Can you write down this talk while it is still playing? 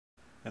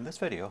In this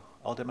video,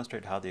 I'll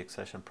demonstrate how the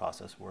accession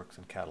process works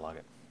in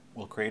CatalogIt.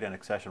 We'll create an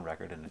accession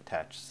record and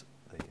attach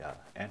the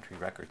entry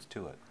records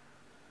to it.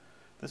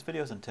 This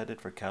video is intended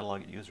for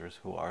CatalogIt users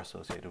who are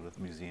associated with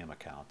museum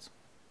accounts.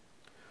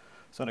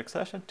 So an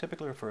accession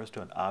typically refers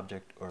to an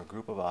object or a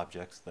group of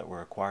objects that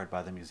were acquired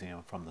by the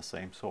museum from the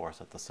same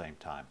source at the same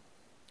time.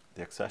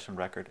 The accession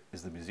record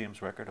is the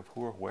museum's record of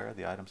who or where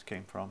the items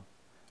came from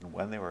and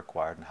when they were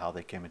acquired and how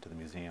they came into the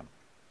museum.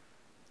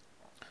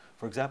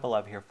 For example, I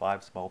have here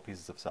 5 small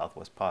pieces of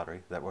Southwest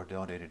pottery that were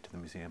donated to the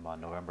museum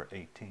on November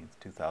 18,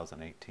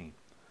 2018.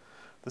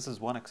 This is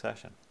one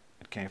accession.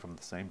 It came from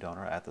the same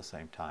donor at the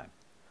same time.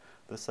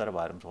 This set of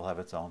items will have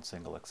its own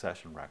single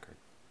accession record.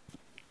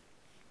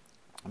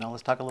 Now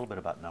let's talk a little bit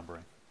about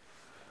numbering.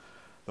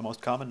 The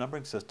most common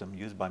numbering system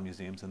used by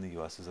museums in the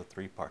U.S. is a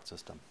 3-part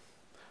system.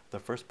 The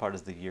first part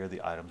is the year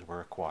the items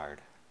were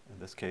acquired. In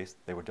this case,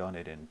 they were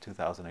donated in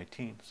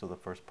 2018, so the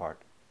first part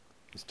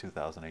is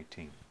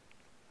 2018.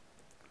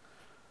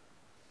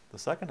 The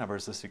second number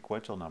is the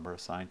sequential number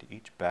assigned to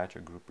each batch or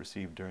group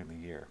received during the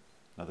year.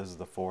 Now this is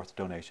the 4th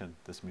donation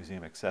this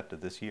museum accepted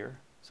this year,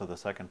 so the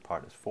second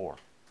part is 4.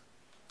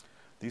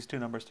 These two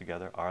numbers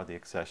together are the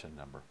accession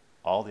number.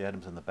 All the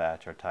items in the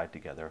batch are tied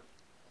together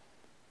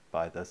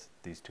by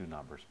these two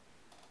numbers.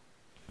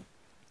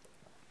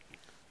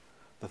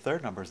 The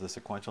third number is the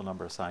sequential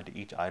number assigned to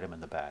each item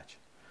in the batch.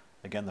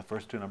 Again, the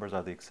first two numbers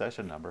are the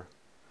accession number,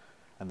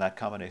 and that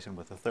combination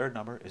with the third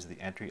number is the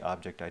entry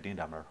object ID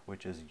number,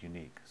 which is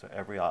unique. So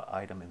every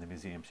item in the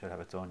museum should have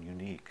its own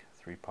unique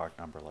 3-part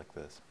number like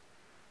this.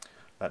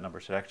 That number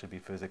should actually be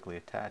physically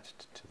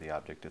attached to the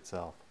object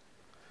itself.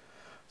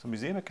 So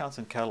museum accounts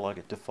in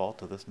CatalogIt default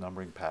to this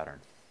numbering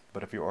pattern.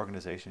 But if your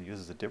organization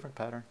uses a different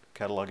pattern,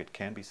 CatalogIt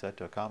can be set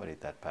to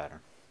accommodate that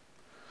pattern.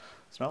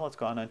 So now let's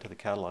go on into the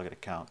CatalogIt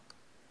account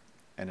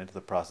and into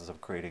the process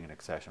of creating an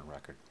accession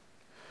record.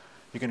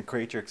 You can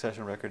create your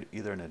accession record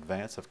either in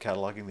advance of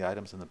cataloging the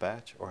items in the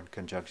batch or in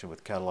conjunction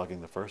with cataloging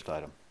the first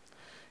item.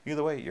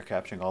 Either way, you're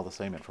capturing all the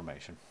same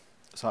information.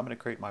 So I'm going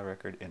to create my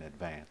record in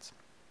advance.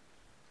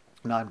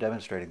 Now I'm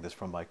demonstrating this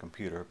from my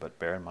computer, but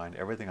bear in mind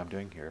everything I'm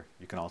doing here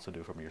you can also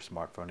do from your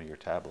smartphone or your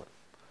tablet.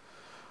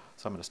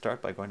 So I'm going to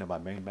start by going to my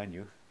main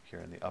menu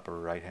here in the upper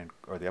right hand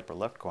or the upper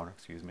left corner,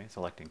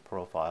 selecting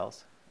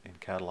Profiles. In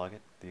CatalogIt,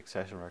 the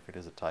accession record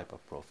is a type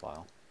of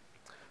profile.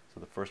 So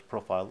the first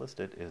profile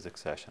listed is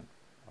accession.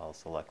 I'll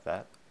select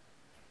that.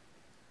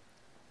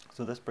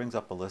 So this brings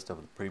up a list of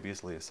the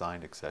previously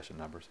assigned accession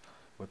numbers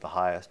with the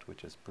highest,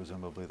 which is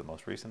presumably the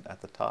most recent,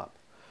 at the top.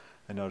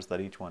 And notice that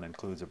each one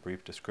includes a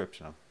brief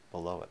description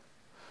below it.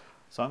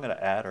 So I'm going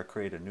to add or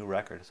create a new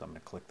record, so I'm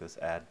going to click this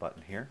Add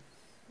button here.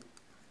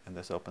 And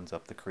this opens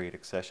up the Create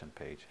Accession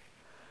page.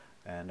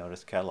 And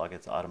notice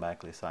CatalogIt's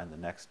automatically assigned the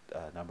next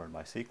number in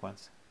my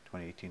sequence,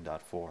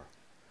 2018.4.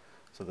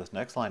 So this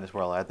next line is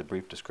where I'll add the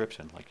brief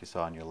description, like you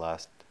saw on your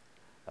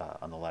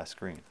on the last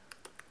screen.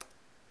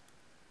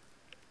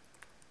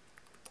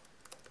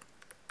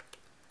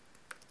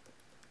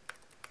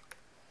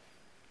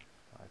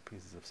 5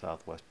 pieces of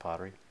Southwest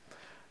pottery.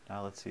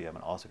 Now let's see, I'm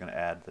also going to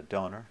add the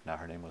donor. Now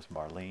her name was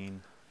Marlene.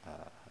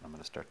 I'm going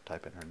to start to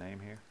type in her name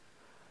here.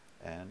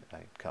 And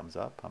it comes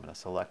up. I'm going to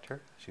select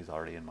her. She's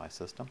already in my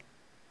system.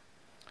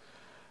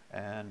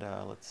 And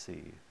let's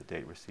see, the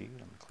date received.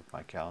 I'm going to click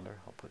my calendar.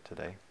 I'll put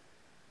today.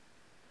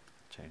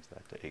 Change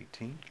that to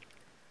 18.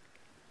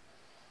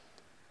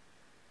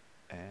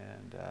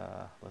 And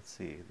let's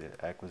see,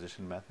 the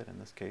acquisition method, in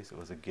this case it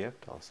was a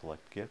gift. I'll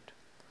select gift.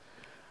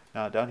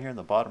 Now down here in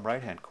the bottom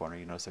right hand corner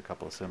you notice a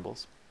couple of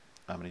symbols.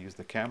 I'm going to use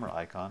the camera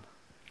icon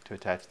to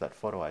attach that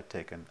photo I'd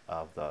taken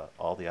of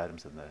all the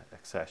items in the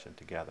accession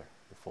together,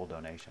 the full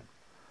donation.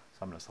 So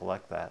I'm going to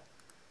select that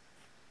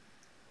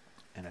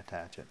and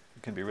attach it.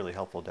 It can be really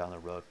helpful down the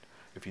road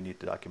if you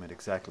need to document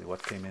exactly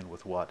what came in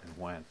with what and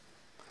when.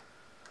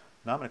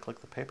 Now I'm going to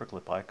click the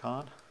paperclip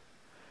icon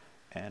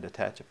and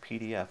attach a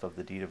PDF of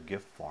the deed of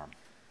gift form.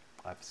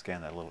 I've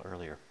scanned that a little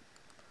earlier.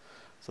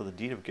 So the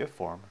deed of gift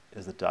form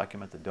is the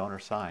document the donor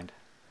signed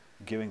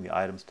giving the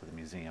items to the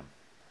museum.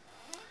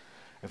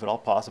 If at all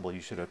possible,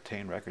 you should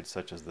obtain records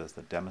such as this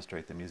that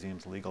demonstrate the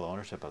museum's legal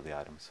ownership of the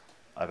items.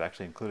 I've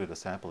actually included a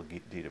sample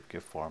deed of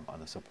gift form on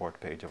the support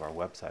page of our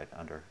website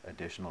under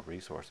Additional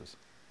Resources.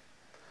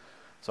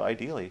 So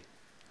ideally,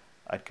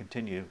 I'd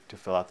continue to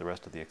fill out the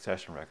rest of the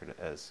accession record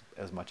as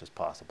much as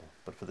possible.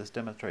 But for this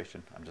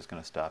demonstration, I'm just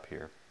going to stop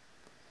here.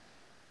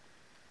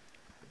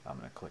 I'm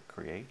going to click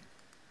Create.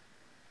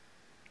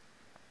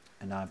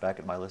 And now I'm back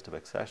at my list of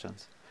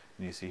accessions.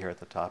 And you see here at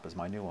the top is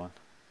my new one,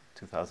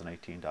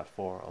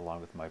 2018.4, along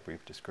with my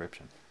brief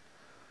description.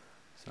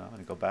 So I'm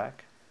going to go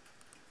back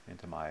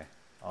into my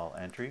All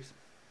Entries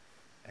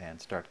and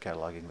start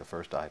cataloging the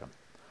first item.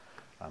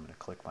 I'm going to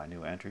click my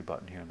New Entry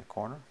button here in the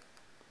corner.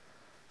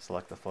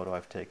 Select the photo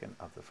I've taken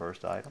of the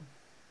first item.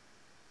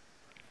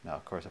 Now,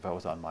 of course, if I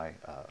was on my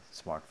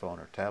smartphone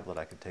or tablet,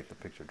 I could take the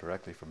picture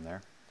directly from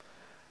there.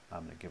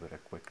 I'm going to give it a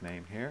quick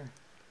name here.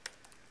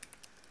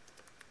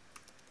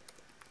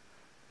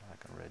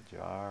 Like a red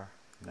jar.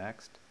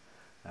 Next.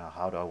 Now,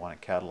 how do I want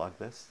to catalog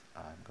this?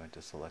 I'm going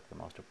to select the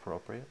most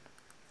appropriate,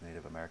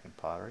 Native American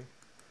pottery.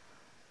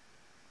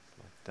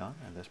 Select done,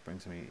 and this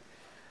brings me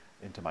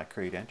into my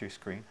Create Entry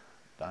screen.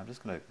 I'm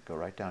just going to go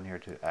right down here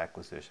to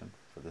Acquisition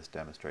for this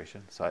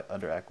demonstration. So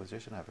under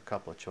Acquisition, I have a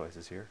couple of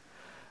choices here.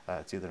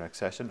 It's either an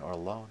accession or a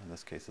loan. In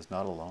this case, it's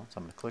not a loan, so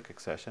I'm going to click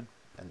Accession,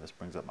 and this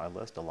brings up my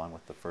list along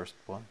with the first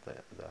one, the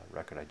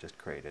record I just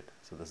created.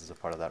 So this is a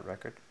part of that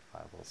record. I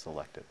will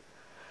select it.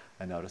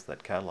 I notice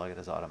that CatalogIt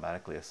is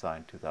automatically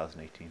assigned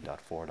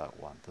 2018.4.1.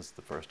 This is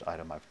the first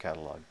item I've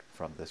cataloged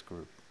from this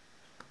group.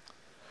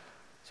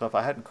 So if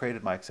I hadn't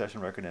created my accession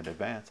record in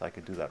advance, I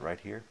could do that right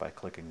here by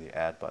clicking the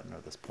Add button or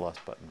this plus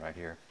button right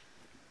here.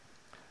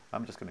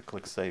 I'm just going to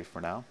click Save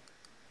for now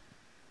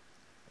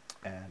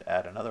and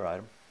add another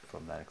item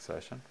from that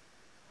accession.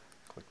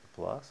 Click the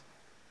plus,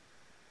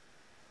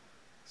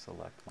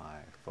 select my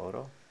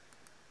photo,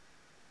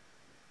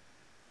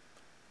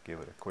 give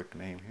it a quick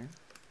name here,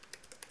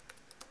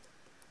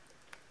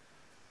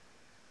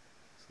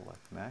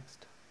 select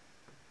Next,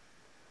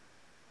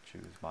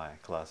 choose my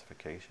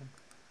classification,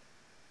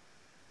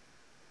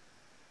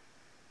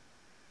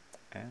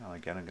 and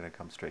again I'm going to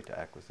come straight to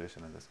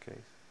Acquisition in this case.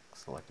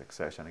 Select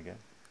Accession again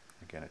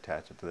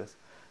attach it to this.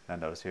 Now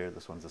notice here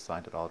this one's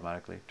assigned it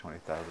automatically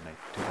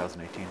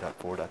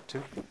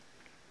 2018.4.2.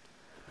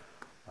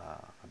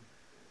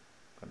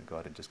 I'm going to go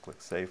ahead and just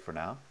click Save for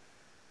now,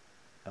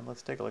 and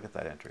let's take a look at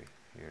that entry.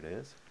 Here it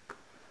is.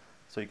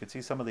 So you can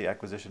see some of the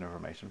acquisition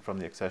information from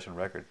the accession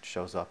record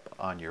shows up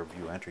on your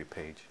View Entry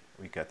page.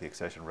 We got the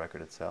accession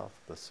record itself,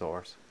 the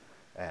source,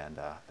 and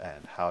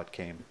how it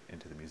came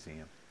into the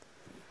museum.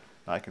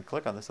 Now I can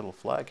click on this little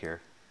flag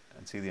here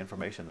and see the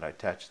information that I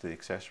attached to the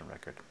accession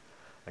record.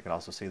 I can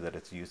also see that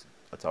it's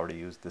already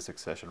used, this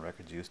accession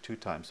record's used 2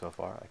 times so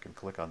far. I can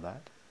click on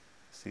that,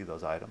 see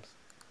those items,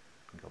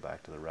 and go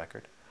back to the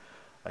record.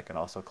 I can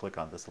also click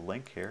on this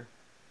link here,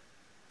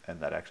 and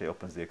that actually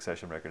opens the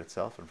accession record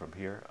itself, and from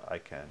here I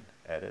can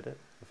edit it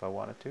if I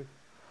wanted to,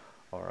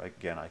 or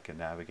again I can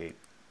navigate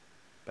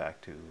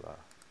back to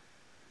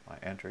my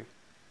entry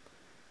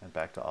and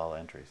back to all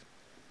entries.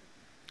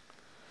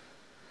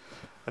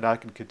 And now I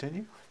can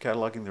continue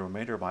cataloging the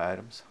remainder of my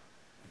items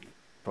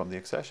from the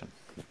accession.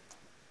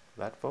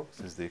 That, folks,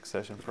 is the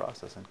accession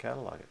process in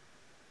CatalogIt.